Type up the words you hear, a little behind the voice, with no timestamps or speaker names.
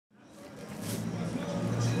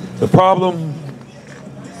The problem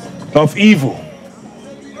of evil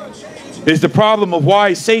is the problem of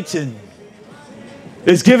why Satan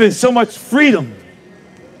is given so much freedom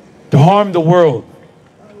to harm the world,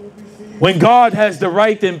 when God has the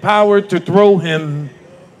right and power to throw him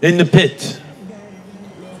in the pit.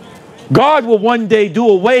 God will one day do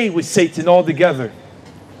away with Satan altogether.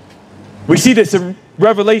 We see this in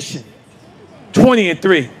Revelation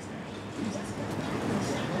 20:3.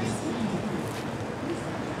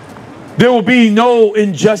 There will be no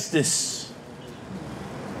injustice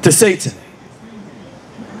to Satan,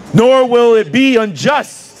 nor will it be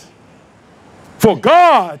unjust for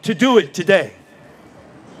God to do it today.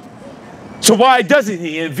 So why doesn't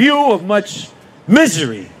he, in view of much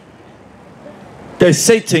misery that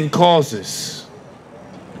Satan causes?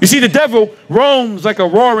 You see, the devil roams like a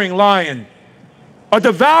roaring lion, a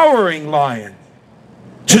devouring lion,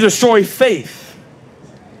 to destroy faith.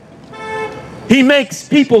 He makes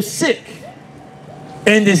people sick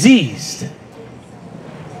and diseased.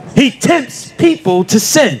 He tempts people to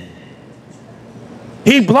sin.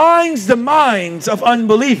 He blinds the minds of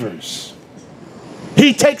unbelievers.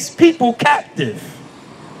 He takes people captive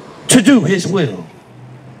to do his will.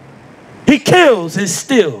 He kills and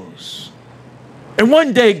steals. And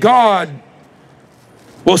one day God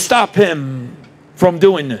will stop him from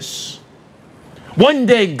doing this. One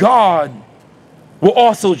day God will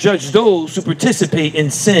also judge those who participate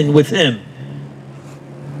in sin with him.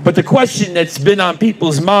 But the question that's been on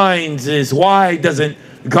people's minds is, why doesn't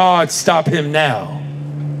God stop him now?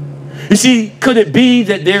 You see, could it be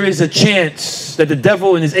that there is a chance that the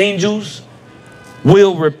devil and his angels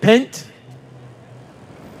will repent?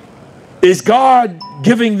 Is God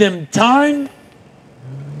giving them time?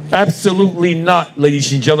 Absolutely not,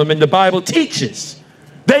 ladies and gentlemen. The Bible teaches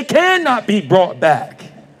they cannot be brought back.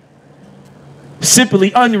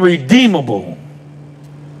 Simply unredeemable.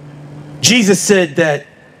 Jesus said that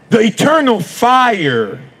the eternal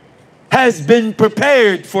fire has been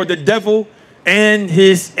prepared for the devil and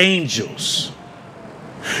his angels.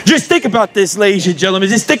 Just think about this, ladies and gentlemen.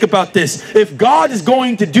 Just think about this. If God is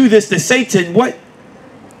going to do this to Satan,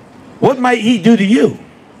 what might he do to you?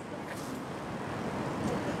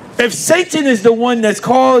 If Satan is the one that's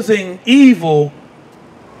causing evil,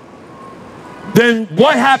 then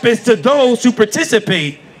what happens to those who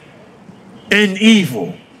participate in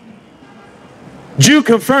evil? Jude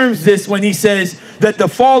confirms this when he says that the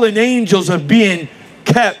fallen angels are being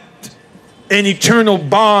kept in eternal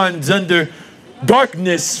bonds under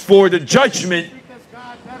darkness for the judgment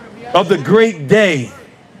of the great day.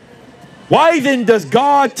 Why then does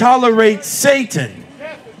God tolerate Satan?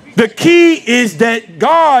 The key is that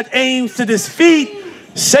God aims to defeat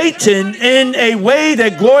Satan in a way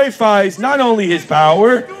that glorifies not only his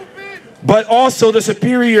power, but also the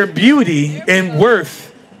superior beauty and worth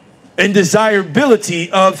and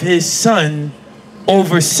desirability of his son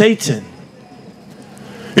over Satan.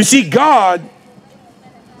 You see, God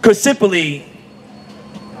could simply,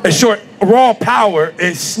 in short, raw power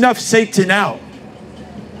and snuff Satan out.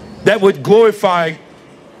 That would glorify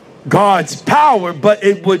God's power, but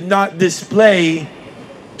it would not display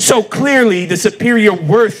so clearly the superior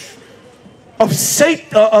worth of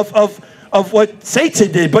Satan, of what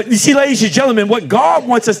Satan did. But you see, ladies and gentlemen, what God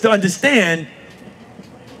wants us to understand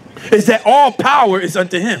is that all power is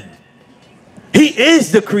unto him. He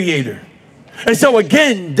is the creator. And so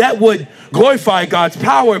again, that would glorify God's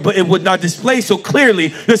power, but it would not display so clearly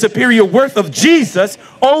the superior worth of Jesus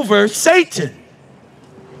over Satan.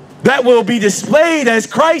 That will be displayed as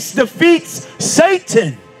Christ defeats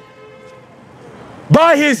Satan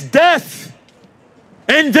by his death,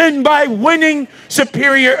 and then by winning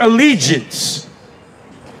superior allegiance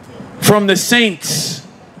from the saints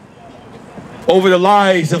over the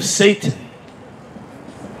lies of Satan.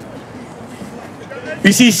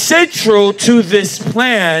 You see, central to this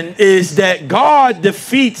plan is that God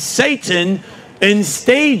defeats Satan in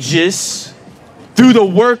stages through the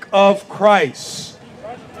work of Christ.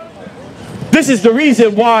 This is the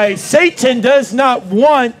reason why Satan does not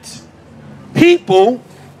want people.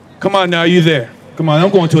 Come on now, you there? Come on,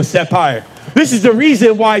 I'm going to a step higher. This is the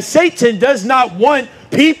reason why Satan does not want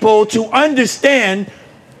people to understand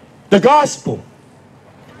the gospel.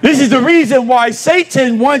 This is the reason why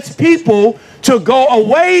Satan wants people to go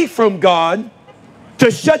away from God,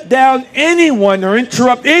 to shut down anyone or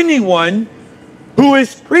interrupt anyone who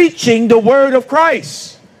is preaching the word of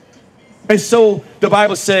Christ. And so the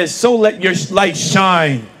Bible says, so let your light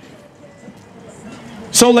shine.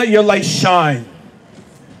 So let your light shine.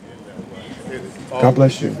 God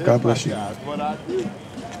bless you. God bless you.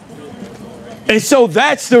 And so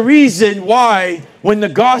that's the reason why when the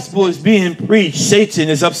gospel is being preached, Satan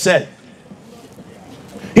is upset.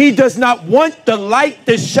 He does not want the light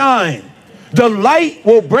to shine. The light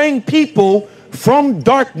will bring people from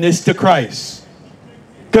darkness to Christ.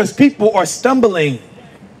 Because people are stumbling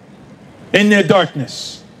in their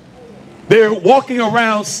darkness. They're walking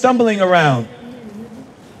around, stumbling around.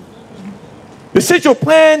 The central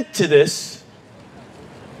plan to this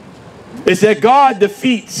is that God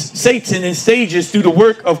defeats Satan in stages through the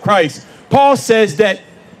work of Christ. Paul says that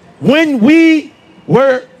when we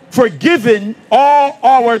were forgiven all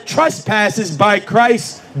our trespasses by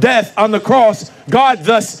Christ's death on the cross, God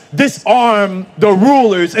thus disarmed the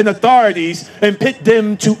rulers and authorities and put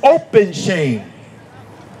them to open shame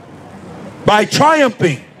by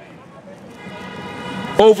triumphing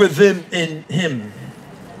over them in him.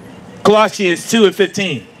 Colossians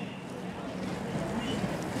 2:15.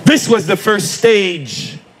 This was the first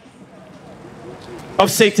stage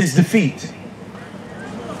of Satan's defeat.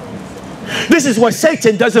 This is what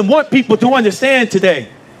Satan doesn't want people to understand today.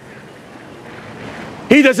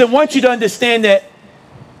 He doesn't want you to understand that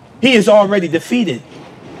he is already defeated.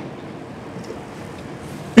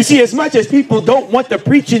 You see, as much as people don't want the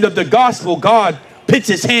preaching of the gospel, God puts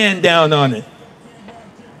his hand down on it.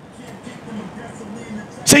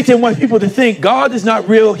 Satan wants people to think God is not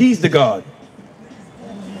real, he's the God.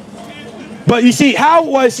 But you see, how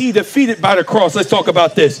was he defeated by the cross? Let's talk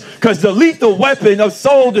about this. Because the lethal weapon of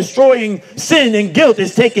soul-destroying sin and guilt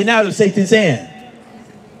is taken out of Satan's hand.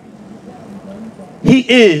 He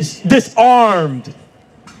is disarmed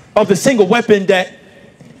of the single weapon that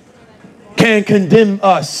can condemn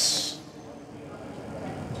us.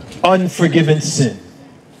 Unforgiven sin.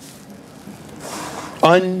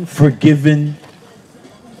 Unforgiven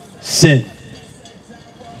sin.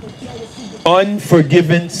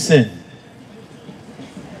 Unforgiven sin.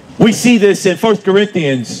 We see this in 1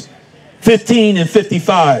 Corinthians 15 and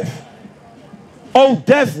 55. Oh,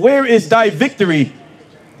 death, where is thy victory?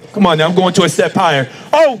 Come on now, I'm going to a step higher.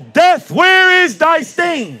 Oh, death, where is thy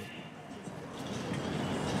sting?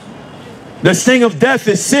 The sting of death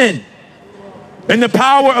is sin. And the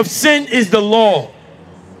power of sin is the law.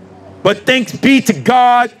 But thanks be to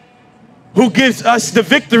God who gives us the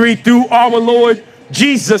victory through our Lord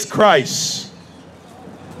Jesus Christ.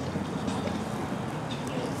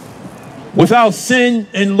 Without sin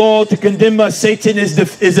and law to condemn us, Satan is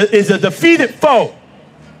a defeated foe.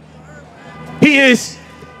 He is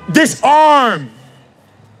disarmed.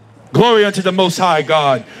 Glory unto the Most High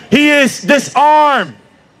God. He is disarmed.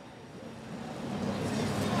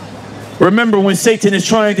 Remember, when Satan is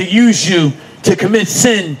trying to use you to commit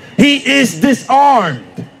sin, he is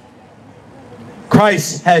disarmed.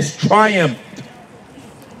 Christ has triumphed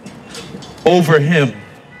over him.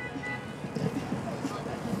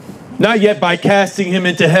 Not yet by casting him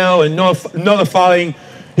into hell and nullifying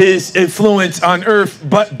his influence on earth,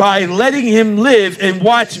 but by letting him live and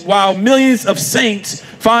watch while millions of saints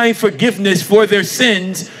find forgiveness for their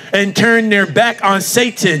sins and turn their back on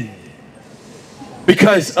Satan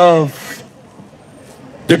because of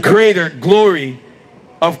the greater glory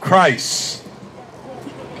of Christ.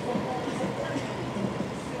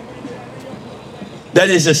 That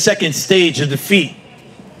is a second stage of defeat.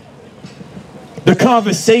 The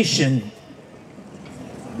conversation,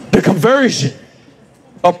 the conversion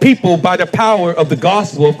of people by the power of the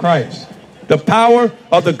gospel of Christ. The power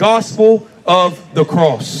of the gospel of the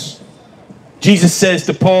cross. Jesus says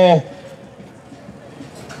to Paul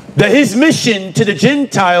that his mission to the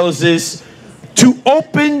Gentiles is to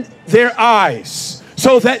open their eyes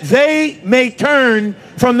so that they may turn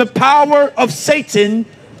from the power of Satan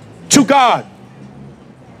to God.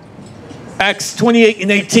 Acts 28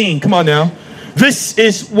 and 18. Come on now. This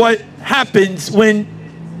is what happens when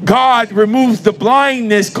God removes the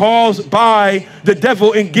blindness caused by the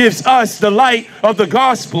devil and gives us the light of the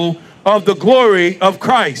gospel of the glory of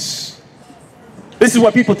Christ. This is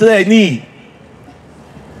what people today need.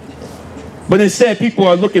 But instead, people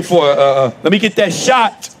are looking for, let me get that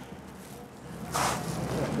shot.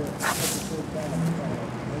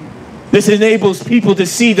 This enables people to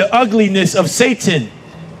see the ugliness of Satan.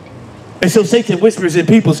 And so Satan whispers in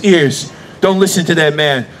people's ears, don't listen to that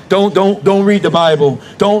man. Don't read the Bible.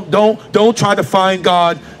 Don't try to find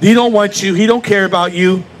God. He don't want you. He don't care about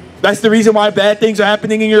you. That's the reason why bad things are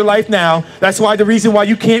happening in your life now. That's why the reason why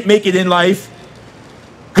you can't make it in life.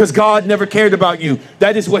 Because God never cared about you.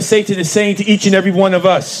 That is what Satan is saying to each and every one of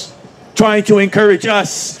us. Trying to encourage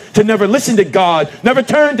us to never listen to God. Never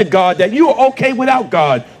turn to God. That you are okay without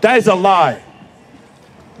God. That is a lie.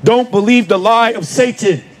 Don't believe the lie of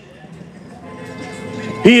Satan.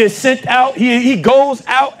 He is sent out. He goes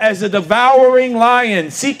out as a devouring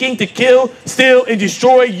lion, seeking to kill, steal, and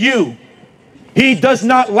destroy you. He does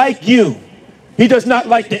not like you. He does not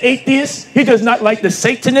like the atheists. He does not like the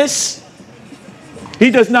Satanists. He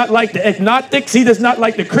does not like the agnostics. He does not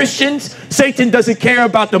like the Christians. Satan doesn't care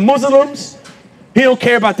about the Muslims. He don't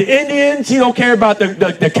care about the Indians. He don't care about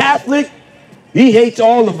the Catholic. He hates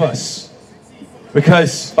all of us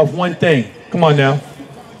because of one thing. Come on now.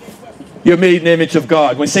 You're made in the image of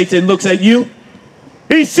God. When Satan looks at you,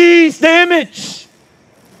 he sees the image.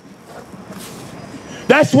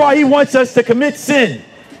 That's why he wants us to commit sin.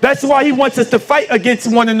 That's why he wants us to fight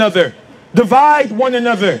against one another, divide one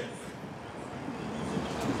another.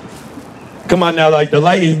 Come on now, like the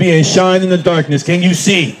light is being shined in the darkness. Can you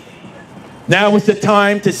see? Now is the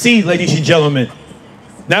time to see, ladies and gentlemen.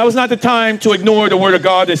 Now is not the time to ignore the word of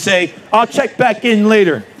God and say, I'll check back in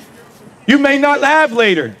later. You may not have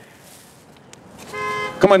later.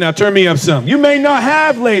 Come on now, turn me up some. You may not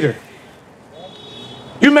have later.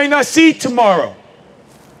 You may not see tomorrow.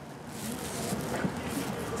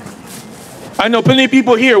 I know plenty of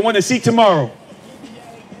people here want to see tomorrow.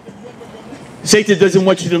 Satan doesn't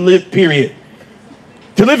want you to live, period.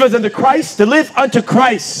 To live as unto Christ, to live unto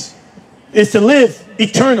Christ is to live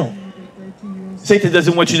eternal. Satan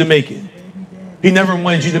doesn't want you to make it. He never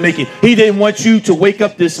wanted you to make it. He didn't want you to wake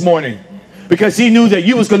up this morning because he knew that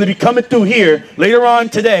you was going to be coming through here later on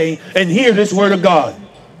today and hear this word of God.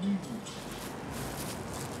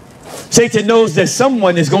 Satan knows that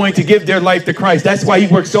someone is going to give their life to Christ. That's why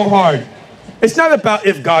he works so hard. It's not about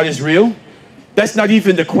if God is real. That's not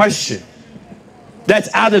even the question.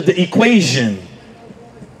 That's out of the equation.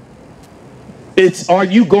 It's, are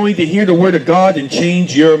you going to hear the word of God and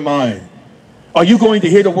change your mind? Are you going to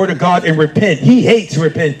hear the word of God and repent? He hates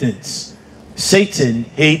repentance. Satan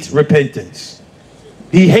hates repentance.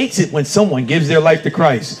 He hates it when someone gives their life to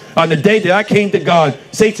Christ. On the day that I came to God,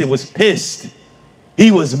 Satan was pissed.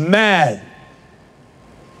 He was mad.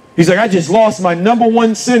 He's like, I just lost my number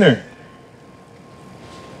one sinner.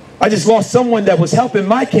 I just lost someone that was helping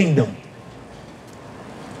my kingdom.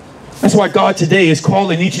 That's why God today is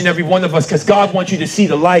calling each and every one of us, because God wants you to see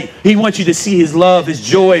the light. He wants you to see his love, his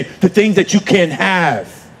joy, the things that you can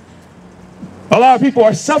have. A lot of people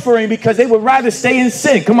are suffering because they would rather stay in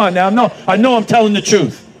sin. Come on now. No, I know I'm telling the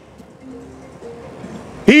truth.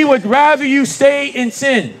 He would rather you stay in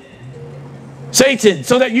sin, Satan,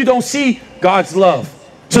 so that you don't see God's love,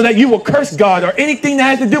 so that you will curse God or anything that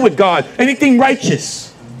has to do with God, anything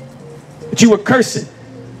righteous, that you will curse it.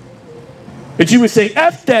 That you would say,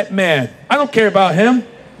 F that man. I don't care about him.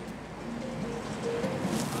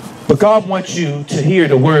 But God wants you to hear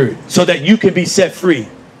the word so that you can be set free.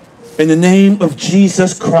 In the name of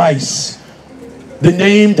Jesus Christ, the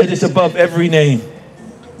name that is above every name.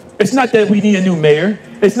 It's not that we need a new mayor.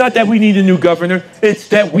 It's not that we need a new governor. It's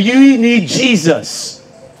that we need Jesus.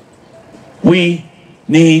 We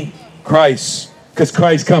need Christ, because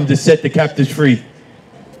Christ comes to set the captives free.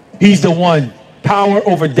 He's the one, power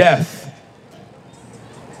over death.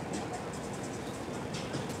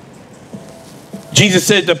 Jesus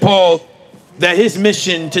said to Paul that his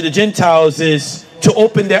mission to the Gentiles is to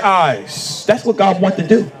open their eyes. That's what God wants to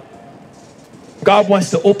do. God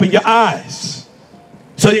wants to open your eyes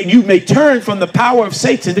so that you may turn from the power of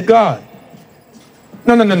Satan to God.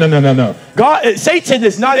 No. God, Satan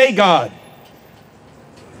is not a God.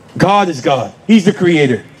 God is God. He's the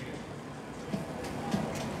creator.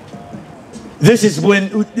 This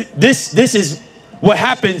is what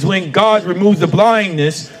happens when God removes the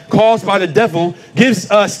blindness caused by the devil,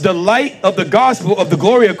 gives us the light of the gospel of the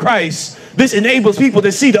glory of Christ. This enables people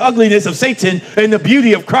to see the ugliness of Satan and the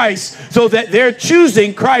beauty of Christ, so that their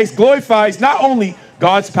choosing Christ glorifies not only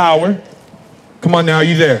God's power. Come on now, are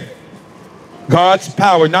you there? God's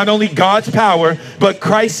power, not only God's power, but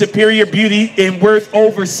Christ's superior beauty and worth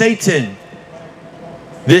over Satan.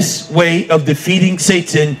 This way of defeating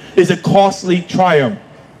Satan is a costly triumph,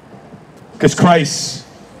 because Christ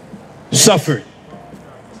suffered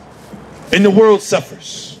and the world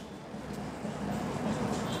suffers.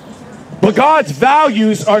 But God's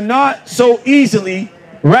values are not so easily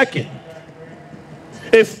reckoned.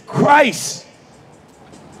 If Christ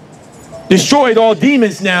destroyed all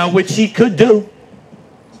demons now, which he could do,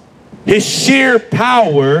 his sheer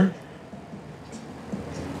power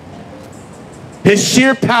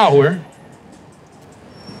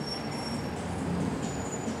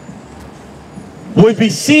would be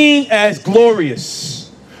seen as glorious.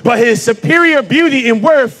 But his superior beauty and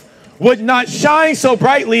worth would not shine so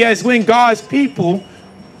brightly as when God's people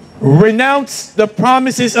renounce the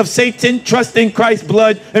promises of Satan, trust in Christ's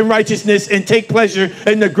blood and righteousness, and take pleasure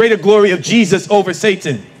in the greater glory of Jesus over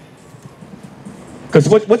Satan. Because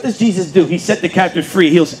what does Jesus do? He set the captive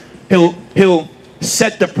free. He'll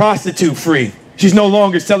set the prostitute free. She's no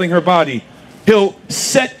longer selling her body. He'll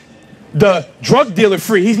set the drug dealer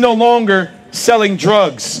free. He's no longer selling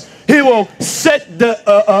drugs. He will set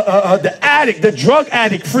the addict, the drug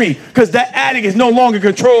addict free, because that addict is no longer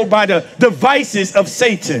controlled by the devices of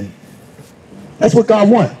Satan. That's what God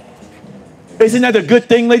wants. Isn't that a good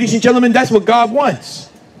thing, ladies and gentlemen? That's what God wants.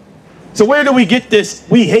 So where do we get this?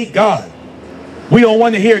 We hate God. We don't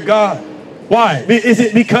want to hear God. Why? Is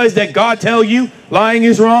it because that God tell you lying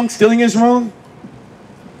is wrong, stealing is wrong?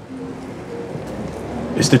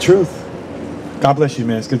 It's the truth. God bless you,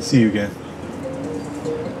 man. It's good to see you again.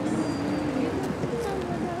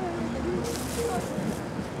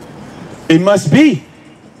 It must be.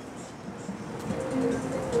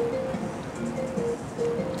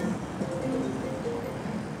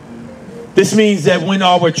 This means that when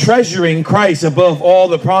we're treasuring Christ above all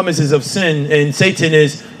the promises of sin, and Satan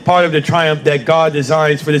is part of the triumph that God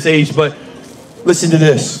designs for this age. But listen to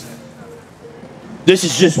this. This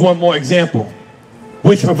is just one more example,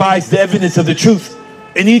 which provides the evidence of the truth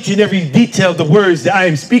in each and every detail of the words that I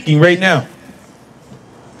am speaking right now.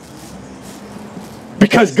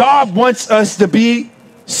 Because God wants us to be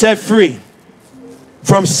set free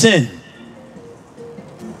from sin.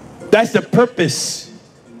 That's the purpose.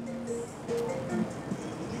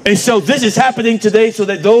 And so this is happening today so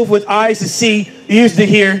that those with eyes to see, ears to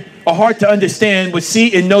hear, a heart to understand would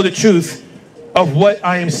see and know the truth of what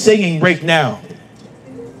I am saying right now.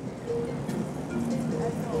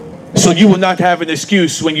 So you will not have an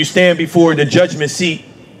excuse when you stand before the judgment seat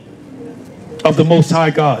of the Most High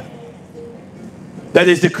God. That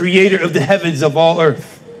is the creator of the heavens of all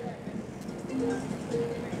earth.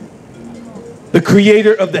 The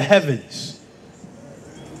creator of the heavens.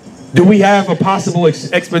 Do we have a possible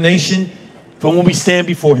explanation for when we stand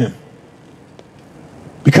before him?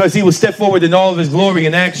 Because he will step forward in all of his glory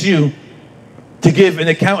and ask you to give an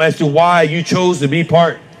account as to why you chose to be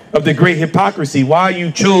part of the great hypocrisy, why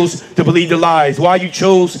you chose to believe the lies, why you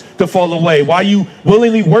chose to fall away, why you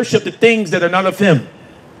willingly worship the things that are not of him.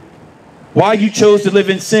 Why you chose to live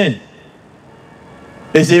in sin.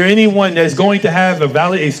 Is there anyone that's going to have a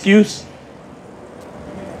valid excuse?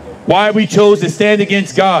 Why we chose to stand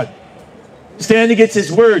against God, stand against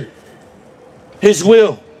his word, his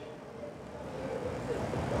will.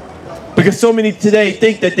 Because so many today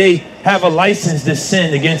think that they have a license to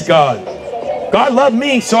sin against God. God loved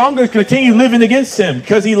me, so I'm going to continue living against him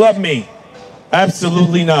because he loved me.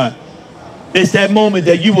 Absolutely not. It's that moment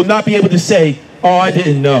that you will not be able to say, oh, I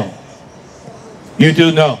didn't know. You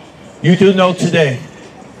do know. You do know today.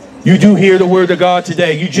 You do hear the word of God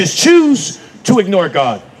today. You just choose to ignore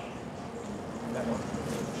God.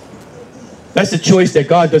 That's the choice that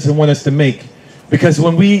God doesn't want us to make. Because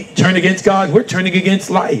when we turn against God, we're turning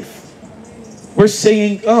against life. We're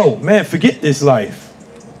saying, oh man, forget this life.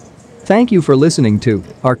 Thank you for listening to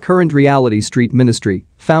our Current Reality Street Ministry,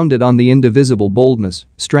 founded on the indivisible boldness,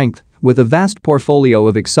 strength, with a vast portfolio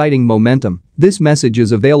of exciting momentum. This message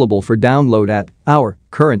is available for download at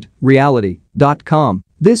ourcurrentreality.com.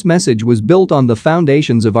 This message was built on the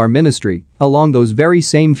foundations of our ministry, along those very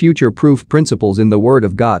same future-proof principles in the Word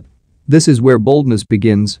of God. This is where boldness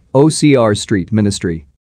begins. OCR Street Ministry.